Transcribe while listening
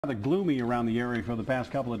Rather gloomy around the area for the past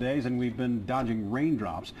couple of days, and we've been dodging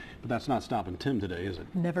raindrops, but that's not stopping Tim today, is it?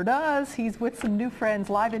 Never does. He's with some new friends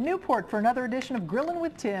live in Newport for another edition of Grillin'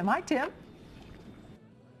 with Tim. Hi, Tim.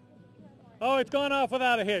 Oh, it's gone off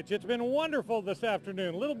without a hitch. It's been wonderful this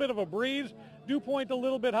afternoon. A little bit of a breeze, dew point a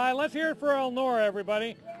little bit high. Let's hear it for Elnora,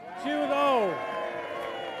 everybody. She was,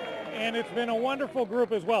 and it's been a wonderful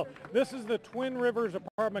group as well. This is the Twin Rivers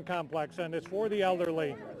apartment complex, and it's for the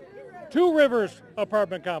elderly. Two Rivers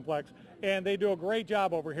apartment complex, and they do a great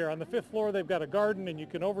job over here. On the 5th floor, they've got a garden, and you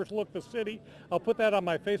can overlook the city. I'll put that on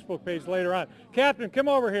my Facebook page later on. Captain, come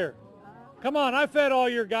over here. Come on, I fed all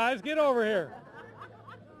your guys. Get over here.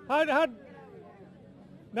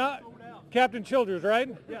 Now, Captain Childers,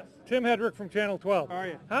 right? Yes. Tim Hedrick from Channel 12. How are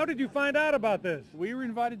you? How did you find out about this? We were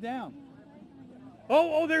invited down.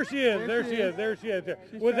 Oh, there she is. There She is.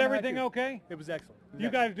 She's Was trying to everything hide you. okay? It was excellent. You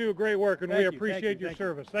guys do great work, and we Thank you, appreciate your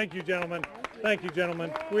service. Thank you, gentlemen. Thank you, gentlemen.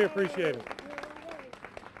 We appreciate it.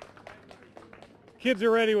 Kids are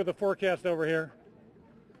ready with the forecast over here.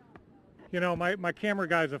 You know, my camera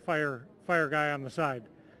guy's a fire guy on the side,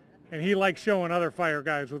 and he likes showing other fire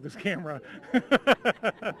guys with his camera.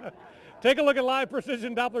 Take a look at Live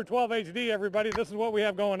Precision Doppler 12 HD, everybody. This is what we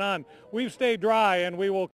have going on. We've stayed dry, and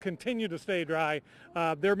we will continue to stay dry.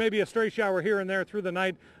 There may be a stray shower here and there through the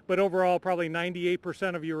night, but overall, probably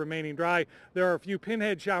 98% of you remaining dry. There are a few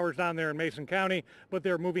pinhead showers down there in Mason County, but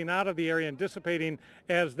they're moving out of the area and dissipating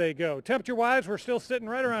as they go. Temperature-wise, we're still sitting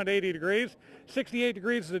right around 80 degrees. 68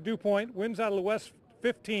 degrees is the dew point. Winds out of the west,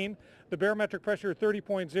 15. The barometric pressure,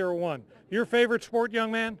 30.01. Your favorite sport,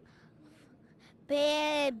 young man?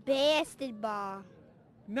 Basketball.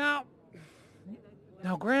 Now,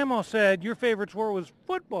 Grandma said your favorite sport was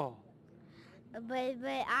football. But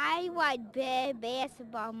I like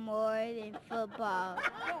basketball more than football.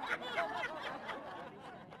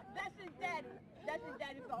 That's his daddy. That's his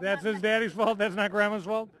daddy's fault. That's his daddy's fault? That's not Grandma's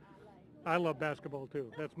fault? I love basketball,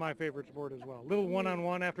 too. That's my favorite sport as well. Little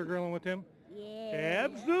one-on-one after grilling with him? Yeah.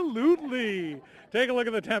 Absolutely. Take a look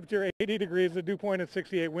at the temperature, 80 degrees, the dew point at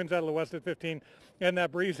 68, winds out of the west at 15, and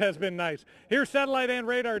that breeze has been nice. Here's satellite and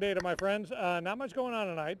radar data, my friends. Not much going on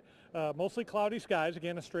tonight. Mostly cloudy skies.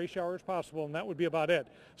 Again, a stray shower is possible, and that would be about it.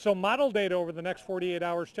 So model data over the next 48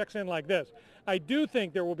 hours checks in like this. I do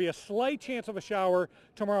think there will be a slight chance of a shower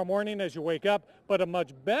tomorrow morning as you wake up, but a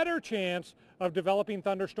much better chance of developing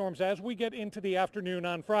thunderstorms as we get into the afternoon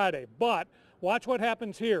on Friday. But watch what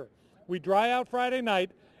happens here. We dry out Friday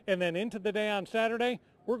night, and then into the day on Saturday,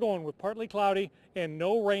 we're going with partly cloudy and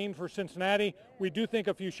no rain for Cincinnati. We do think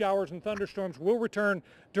a few showers and thunderstorms will return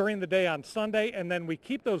during the day on Sunday, and then we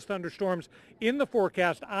keep those thunderstorms in the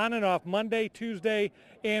forecast on and off Monday, Tuesday,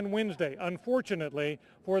 and Wednesday, unfortunately,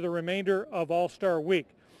 for the remainder of All-Star Week.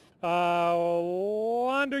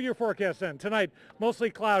 On to your forecast then. Tonight,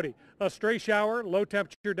 mostly cloudy. A stray shower, low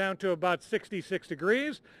temperature down to about 66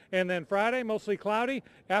 degrees. And then Friday, mostly cloudy.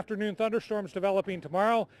 Afternoon thunderstorms developing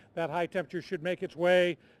tomorrow. That high temperature should make its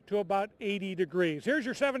way to about 80 degrees. Here's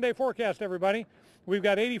your 7-day forecast, everybody. We've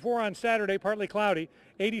got 84 on Saturday, partly cloudy.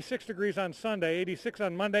 86 degrees on Sunday, 86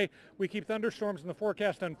 on Monday. We keep thunderstorms in the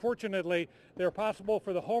forecast. Unfortunately, they're possible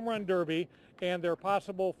for the Home Run Derby, and they're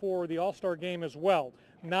possible for the All-Star Game as well.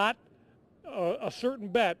 Not a certain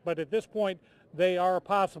bet, but at this point, they are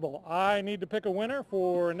possible. I need to pick a winner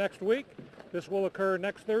for next week. This will occur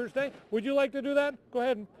next Thursday. Would you like to do that? Go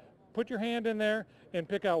ahead and put your hand in there and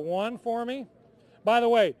pick out one for me. By the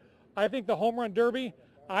way, I think the Home Run Derby,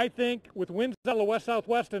 I think with winds out of the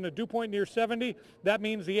west-southwest and a dew point near 70, that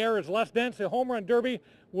means the air is less dense. The Home Run Derby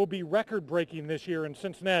will be record-breaking this year in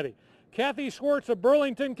Cincinnati. Kathy Schwartz of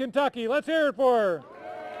Burlington, Kentucky. Let's hear it for her.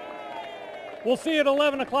 We'll see you at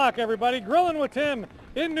 11 o'clock, everybody. Grilling with Tim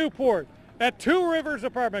in Newport at Two Rivers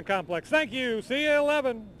Apartment Complex. Thank you. See you at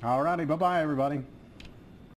 11. All righty. Bye-bye, everybody.